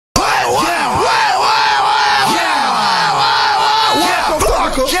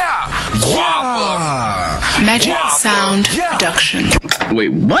Sound Production.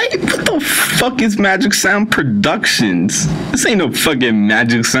 Wait, what? What the fuck is Magic Sound Productions? This ain't no fucking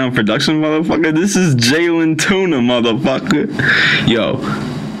Magic Sound Production, motherfucker. This is Jalen Tuna, motherfucker. Yo,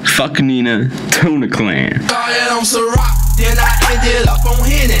 fuck Nina, Tuna Clan. Started on Ciroc, then I ended up on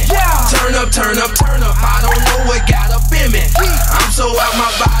Henny. Turn up, turn up, turn up. I don't know what got up in me. I'm so out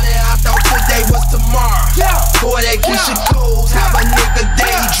my body, I thought today was tomorrow. Boy, that Keisha Coles have a nigga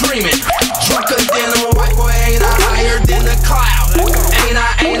daydreaming. Drunker than a white boy, ain't I higher than a cloud? Ain't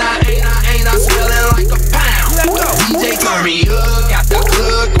I smelling like a pound? DJ turn me up, got the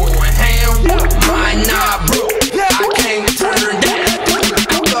club going ham. My knob broke, I can't turn down.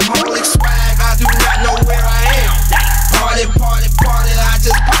 Alcoholic swag, I do not know where I am. Party, party, party, I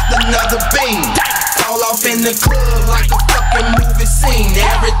just popped another bean. All off in the club like a fucking movie scene.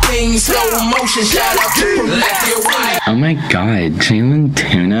 Everything slow motion, shout out to Left Your Right. Oh my god, Jalen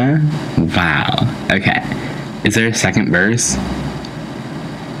Tuna? Wow. Okay. Is there a second verse?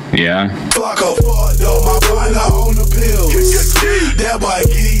 Yeah. Fuck a fuck though, my partner on the pills. That boy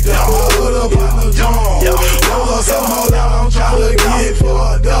geeked up, my hood up on the dome. Roll up some more down, I'm tryna get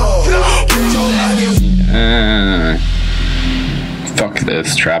fucked up. Fuck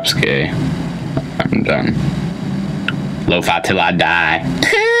this, trap's gay. I'm done. Lo-fi till I die.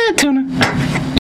 Tuna.